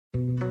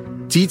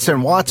Dietz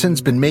and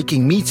Watson's been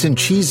making meats and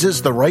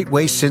cheeses the right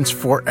way since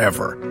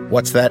forever.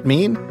 What's that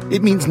mean?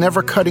 It means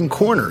never cutting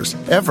corners,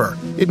 ever.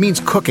 It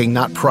means cooking,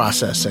 not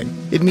processing.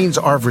 It means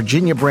our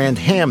Virginia brand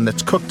ham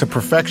that's cooked to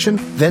perfection,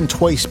 then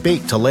twice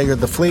baked to layer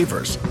the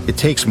flavors. It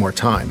takes more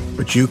time,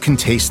 but you can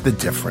taste the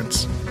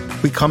difference.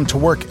 We come to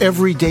work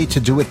every day to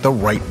do it the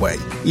right way,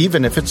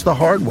 even if it's the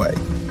hard way.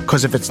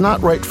 Because if it's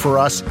not right for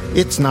us,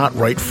 it's not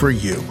right for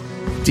you.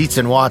 Dietz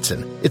and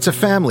Watson, it's a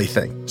family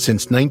thing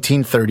since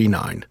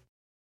 1939.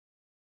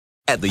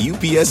 At the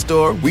UPS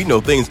Store, we know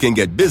things can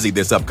get busy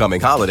this upcoming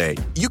holiday.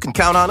 You can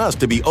count on us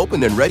to be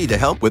open and ready to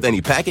help with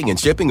any packing and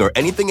shipping or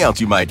anything else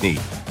you might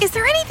need. Is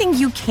there anything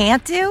you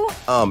can't do?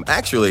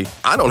 Actually,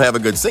 I don't have a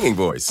good singing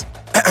voice.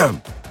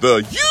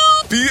 The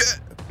UPS...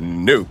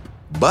 Nope.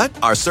 But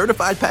our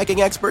certified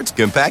packing experts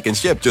can pack and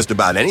ship just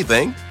about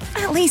anything.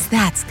 At least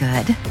that's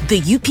good.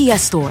 The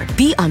UPS Store.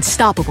 Be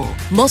unstoppable.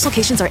 Most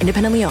locations are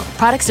independently owned.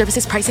 Product,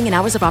 services, pricing, and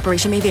hours of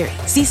operation may vary.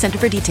 See Center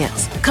for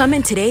details. Come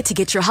in today to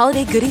get your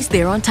holiday goodies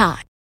there on time.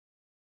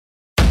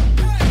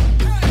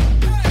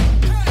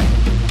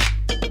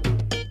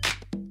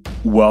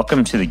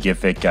 Welcome to the Get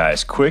Fit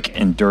Guys, quick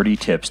and dirty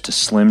tips to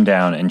slim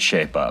down and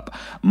shape up.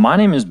 My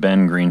name is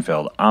Ben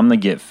Greenfield. I'm the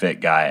Get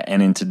Fit Guy,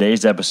 and in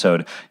today's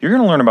episode, you're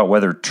going to learn about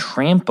whether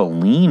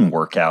trampoline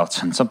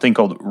workouts and something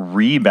called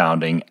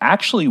rebounding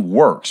actually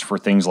works for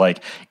things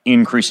like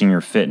increasing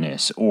your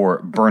fitness or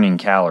burning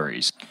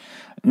calories.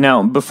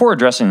 Now, before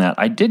addressing that,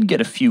 I did get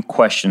a few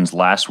questions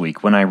last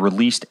week when I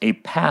released a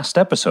past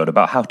episode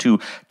about how to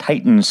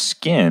tighten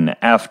skin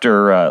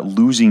after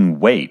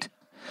losing weight.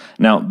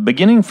 Now,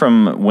 beginning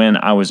from when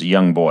I was a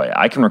young boy,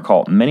 I can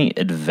recall many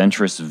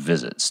adventurous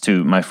visits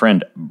to my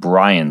friend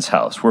Brian's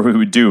house where we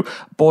would do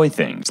boy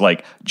things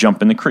like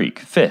jump in the creek,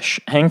 fish,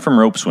 hang from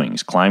rope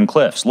swings, climb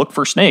cliffs, look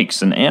for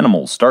snakes and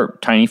animals,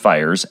 start tiny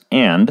fires,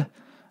 and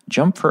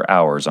jump for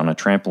hours on a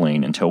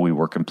trampoline until we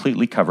were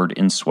completely covered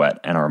in sweat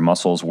and our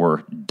muscles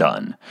were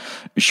done.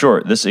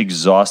 Sure, this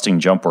exhausting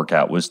jump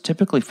workout was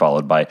typically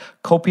followed by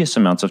copious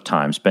amounts of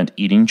time spent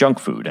eating junk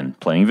food and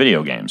playing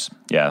video games.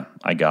 Yeah,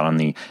 I got on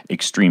the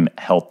extreme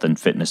health and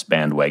fitness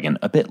bandwagon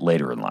a bit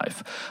later in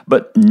life.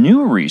 But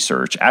new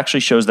research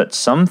actually shows that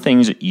some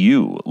things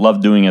you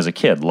loved doing as a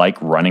kid,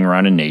 like running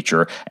around in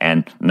nature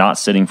and not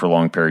sitting for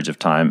long periods of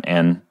time,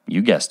 and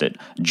you guessed it,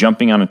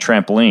 jumping on a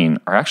trampoline,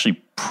 are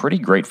actually pretty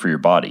great for your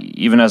body,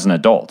 even as an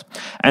adult.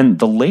 And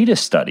the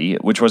latest study,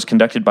 which was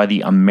conducted by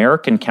the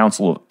American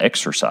Council of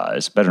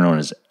Exercise, better known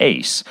as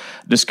ACE,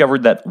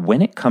 discovered that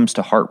when it comes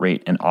to heart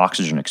rate and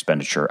oxygen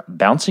expenditure,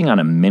 bouncing on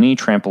a mini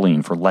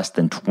trampoline for less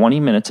than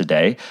 20 minutes a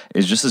day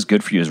is just as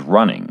good for you as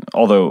running,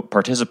 although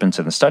participants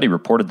in the study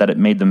reported that it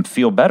made them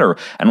feel better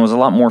and was a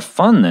lot more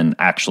fun than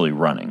actually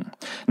running.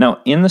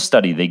 Now, in the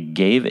study, they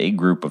gave a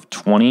group of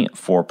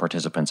 24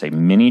 participants a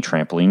mini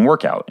trampoline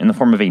workout in the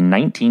form of a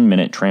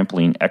 19-minute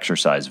trampoline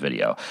exercise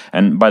video.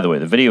 And by the way,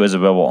 the video is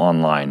available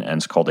online and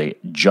it's called a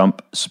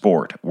jump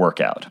sport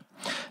workout.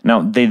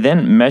 Now, they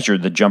then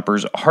measured the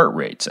jumpers' heart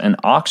rates and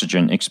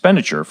oxygen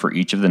expenditure for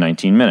each of the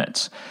 19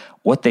 minutes.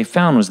 What they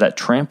found was that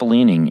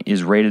trampolining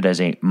is rated as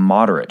a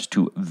moderate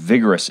to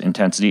vigorous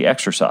intensity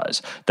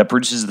exercise that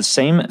produces the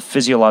same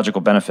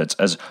physiological benefits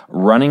as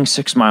running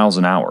 6 miles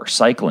an hour,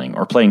 cycling,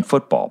 or playing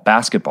football,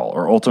 basketball,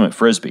 or ultimate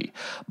frisbee.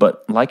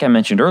 But like I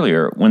mentioned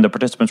earlier, when the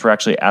participants were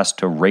actually asked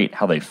to rate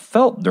how they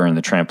felt during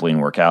the trampoline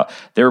workout,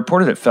 they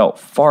reported it felt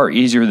far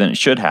easier than it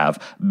should have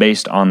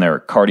based on their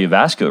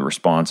cardiovascular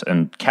response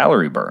and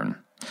calorie burn.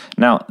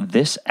 Now,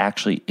 this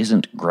actually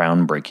isn't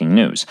groundbreaking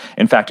news.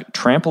 In fact,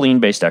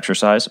 trampoline-based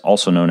exercise,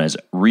 also known as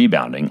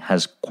rebounding,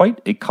 has quite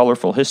a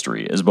colorful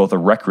history as both a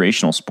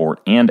recreational sport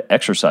and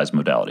exercise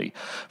modality.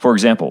 For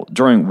example,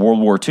 during World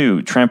War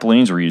II,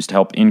 trampolines were used to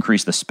help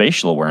increase the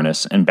spatial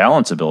awareness and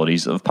balance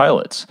abilities of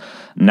pilots.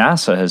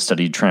 NASA has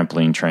studied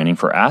trampoline training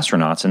for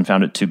astronauts and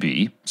found it to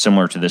be,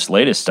 similar to this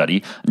latest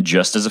study,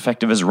 just as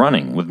effective as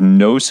running, with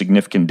no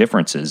significant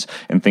differences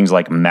in things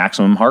like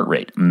maximum heart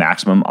rate,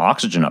 maximum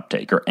oxygen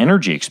uptake, or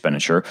energy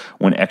expenditure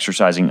when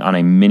exercising on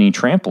a mini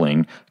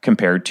trampoline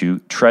compared to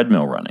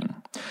treadmill running.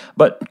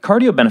 But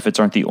cardio benefits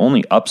aren't the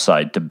only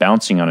upside to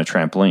bouncing on a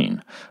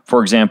trampoline.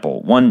 For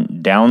example, one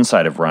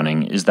downside of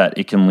running is that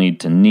it can lead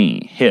to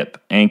knee,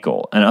 hip,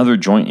 ankle, and other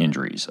joint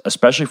injuries,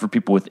 especially for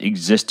people with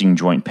existing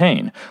joint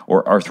pain,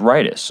 or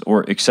arthritis,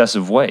 or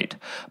excessive weight.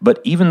 But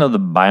even though the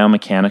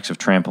biomechanics of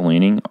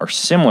trampolining are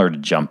similar to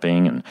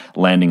jumping and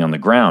landing on the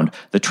ground,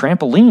 the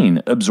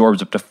trampoline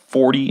absorbs up to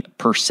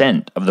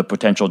 40% of the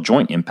potential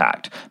joint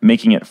impact,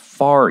 making it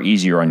far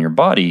easier on your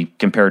body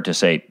compared to,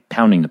 say,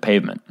 pounding the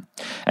pavement.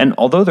 And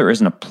although there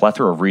isn't a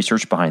plethora of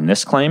research behind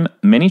this claim,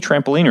 many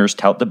trampoliners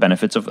tout the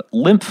benefits of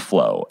lymph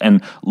flow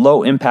and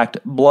low-impact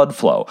blood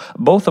flow,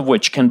 both of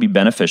which can be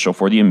beneficial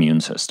for the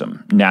immune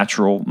system,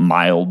 natural,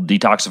 mild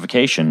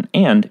detoxification,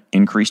 and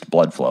increased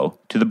blood flow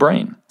to the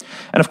brain.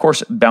 And of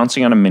course,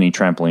 bouncing on a mini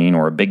trampoline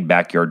or a big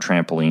backyard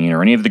trampoline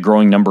or any of the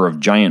growing number of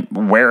giant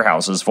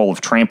warehouses full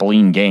of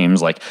trampoline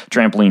games like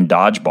trampoline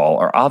dodgeball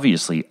are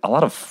obviously a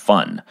lot of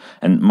fun.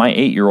 And my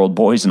 8-year-old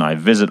boys and I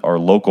visit our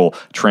local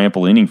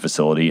trampolining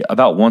facility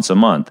about once a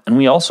month, and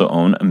we also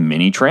own a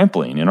mini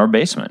trampoline in our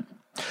basement.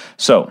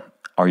 So,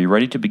 are you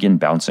ready to begin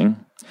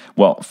bouncing?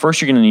 Well, first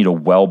you're going to need a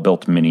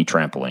well-built mini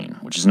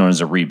trampoline, which is known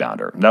as a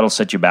rebounder. That'll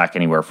set you back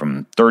anywhere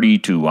from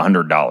 $30 to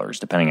 $100,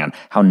 depending on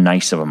how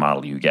nice of a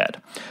model you get.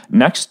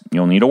 Next,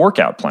 you'll need a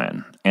workout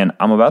plan. And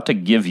I'm about to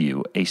give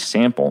you a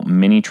sample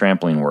mini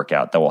trampoline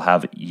workout that will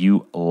have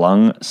you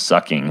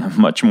lung-sucking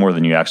much more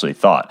than you actually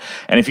thought.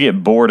 And if you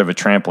get bored of a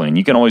trampoline,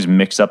 you can always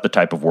mix up the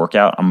type of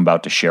workout I'm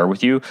about to share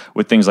with you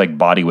with things like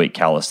bodyweight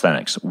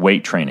calisthenics,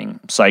 weight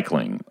training,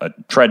 cycling, a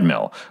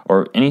treadmill,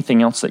 or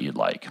anything else that you'd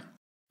like.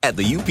 At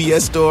the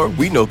UPS Store,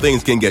 we know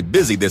things can get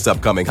busy this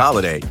upcoming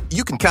holiday.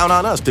 You can count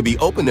on us to be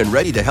open and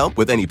ready to help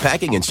with any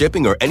packing and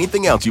shipping or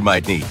anything else you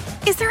might need.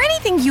 Is there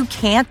anything you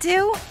can't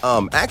do?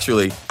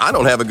 Actually, I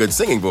don't have a good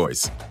singing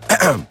voice.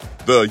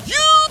 The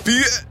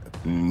UPS...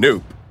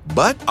 Nope.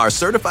 But our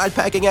certified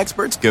packing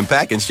experts can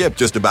pack and ship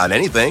just about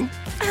anything.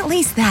 At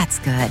least that's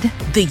good.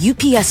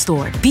 The UPS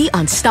Store. Be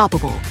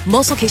unstoppable.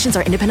 Most locations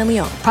are independently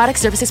owned. Product,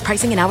 services,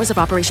 pricing, and hours of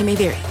operation may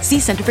vary. See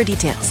Center for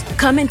details.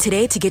 Come in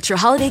today to get your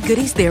holiday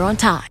goodies there on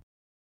time.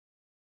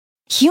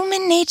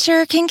 Human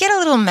nature can get a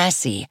little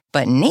messy,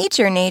 but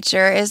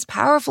nature is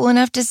powerful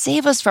enough to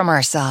save us from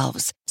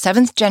ourselves.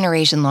 Seventh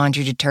Generation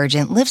Laundry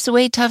Detergent lifts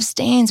away tough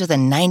stains with a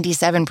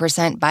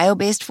 97%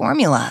 bio-based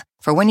formula.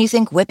 For when you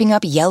think whipping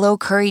up yellow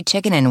curry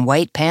chicken in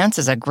white pants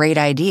is a great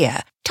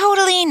idea.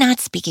 Totally not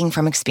speaking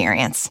from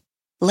experience.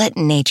 Let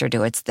nature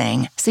do its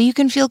thing so you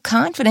can feel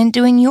confident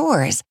doing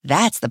yours.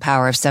 That's the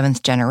power of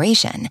Seventh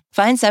Generation.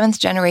 Find Seventh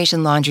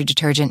Generation Laundry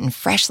Detergent in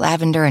fresh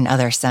lavender and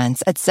other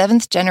scents at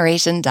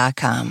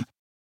seventhgeneration.com.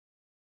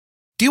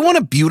 Do you want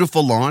a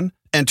beautiful lawn?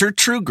 Enter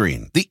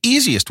TruGreen, the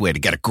easiest way to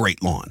get a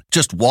great lawn.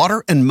 Just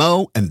water and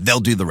mow, and they'll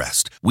do the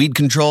rest. Weed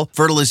control,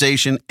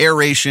 fertilization,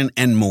 aeration,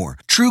 and more.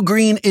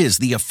 TruGreen is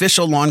the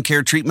official lawn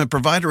care treatment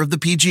provider of the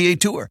PGA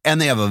Tour,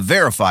 and they have a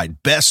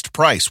verified best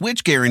price,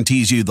 which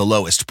guarantees you the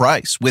lowest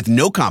price with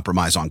no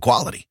compromise on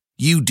quality.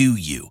 You do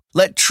you.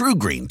 Let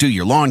TruGreen do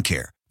your lawn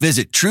care.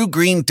 Visit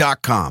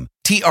TruGreen.com,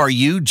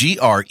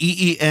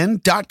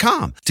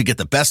 TruGreen.com, to get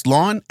the best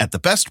lawn at the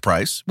best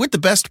price with the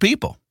best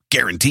people.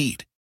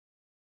 Guaranteed.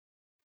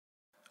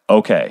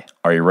 Okay,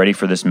 are you ready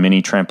for this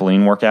mini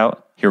trampoline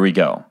workout? Here we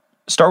go.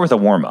 Start with a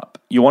warm-up.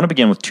 You want to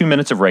begin with 2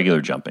 minutes of regular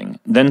jumping,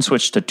 then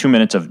switch to 2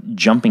 minutes of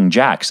jumping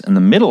jacks in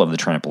the middle of the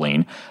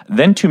trampoline,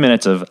 then 2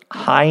 minutes of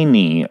high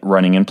knee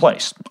running in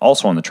place,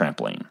 also on the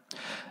trampoline.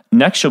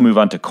 Next, you'll move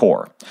on to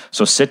core.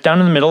 So sit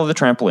down in the middle of the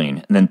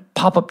trampoline and then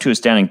pop up to a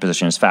standing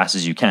position as fast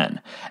as you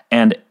can.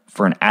 And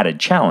for an added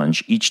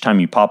challenge, each time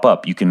you pop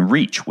up, you can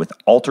reach with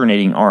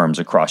alternating arms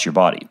across your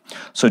body.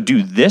 So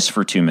do this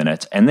for 2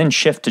 minutes and then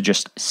shift to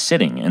just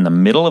sitting in the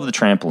middle of the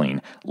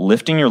trampoline,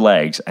 lifting your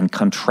legs and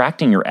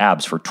contracting your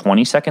abs for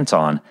 20 seconds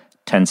on,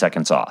 10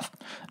 seconds off.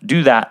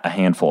 Do that a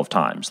handful of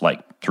times,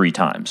 like 3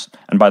 times.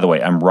 And by the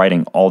way, I'm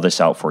writing all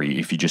this out for you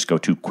if you just go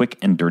to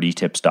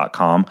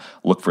quickanddirtytips.com,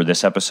 look for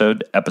this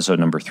episode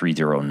number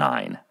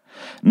 309.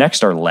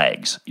 Next are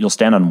legs. You'll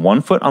stand on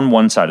one foot on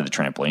one side of the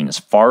trampoline as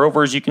far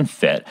over as you can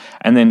fit,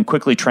 and then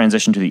quickly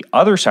transition to the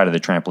other side of the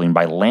trampoline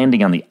by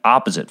landing on the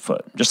opposite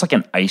foot, just like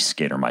an ice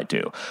skater might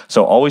do.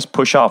 So always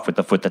push off with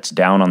the foot that's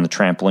down on the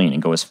trampoline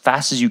and go as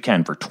fast as you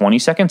can for 20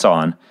 seconds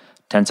on,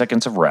 10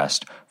 seconds of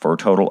rest for a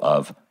total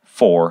of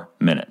 4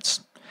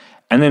 minutes.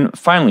 And then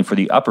finally, for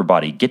the upper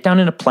body, get down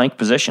in a plank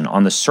position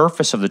on the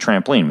surface of the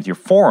trampoline with your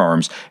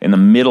forearms in the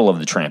middle of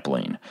the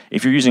trampoline.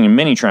 If you're using a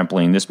mini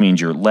trampoline, this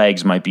means your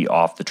legs might be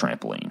off the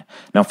trampoline.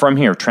 Now from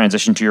here,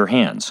 transition to your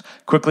hands.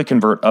 Quickly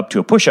convert up to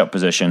a push-up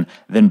position,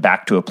 then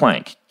back to a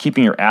plank,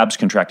 keeping your abs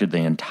contracted the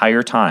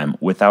entire time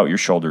without your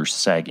shoulders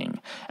sagging.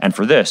 And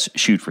for this,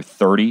 shoot for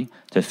 30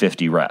 to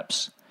 50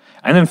 reps.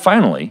 And then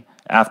finally,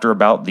 after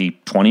about the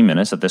 20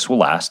 minutes that this will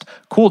last,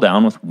 cool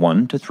down with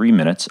 1 to 3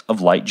 minutes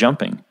of light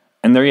jumping.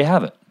 And there you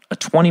have it, a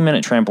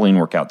 20-minute trampoline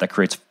workout that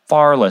creates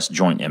far less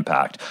joint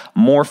impact,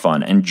 more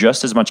fun, and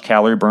just as much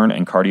calorie burn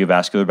and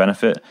cardiovascular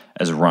benefit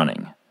as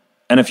running.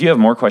 And if you have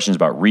more questions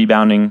about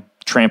rebounding,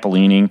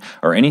 trampolining,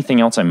 or anything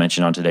else I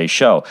mentioned on today's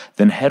show,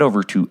 then head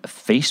over to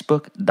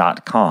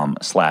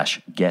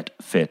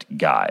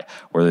facebook.com/getfitguy,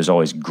 where there's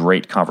always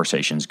great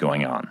conversations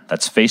going on.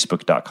 That's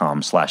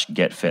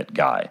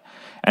facebook.com/getfitguy.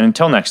 And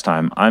until next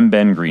time, I'm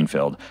Ben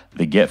Greenfield,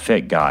 the Get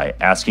Fit Guy,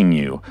 asking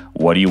you,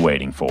 what are you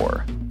waiting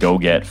for? Go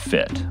get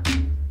fit.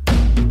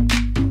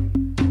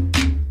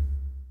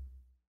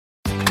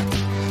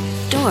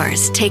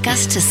 Doors take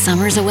us to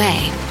summers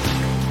away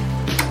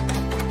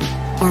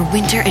or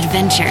winter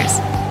adventures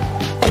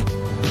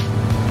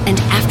and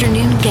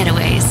afternoon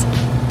getaways.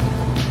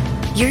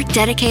 Your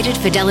dedicated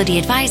Fidelity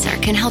advisor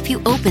can help you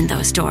open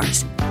those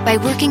doors by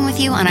working with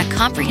you on a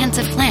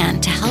comprehensive plan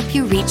to help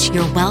you reach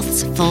your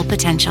wealth's full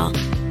potential.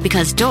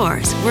 Because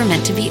doors were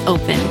meant to be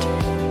opened.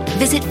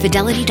 Visit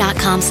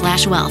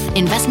fidelity.com/wealth.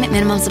 Investment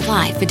minimum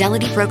supply.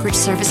 Fidelity Brokerage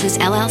Services,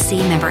 LLC,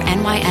 member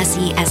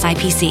NYSE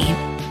SIPC.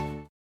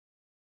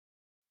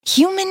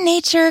 Human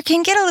nature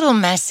can get a little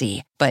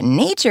messy, but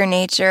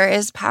nature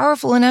is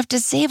powerful enough to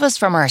save us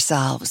from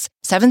ourselves.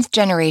 Seventh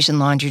Generation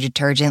Laundry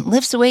Detergent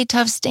lifts away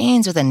tough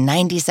stains with a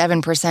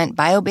 97%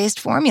 bio-based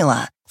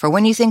formula. For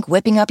when you think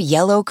whipping up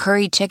yellow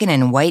curry chicken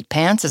in white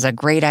pants is a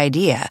great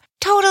idea.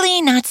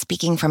 Totally not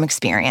speaking from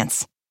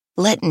experience.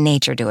 Let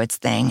nature do its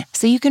thing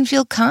so you can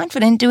feel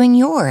confident doing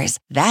yours.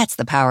 That's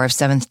the power of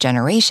Seventh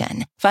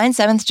Generation. Find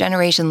Seventh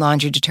Generation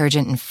Laundry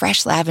Detergent in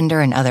fresh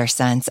lavender and other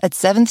scents at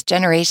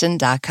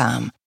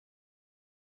seventhgeneration.com.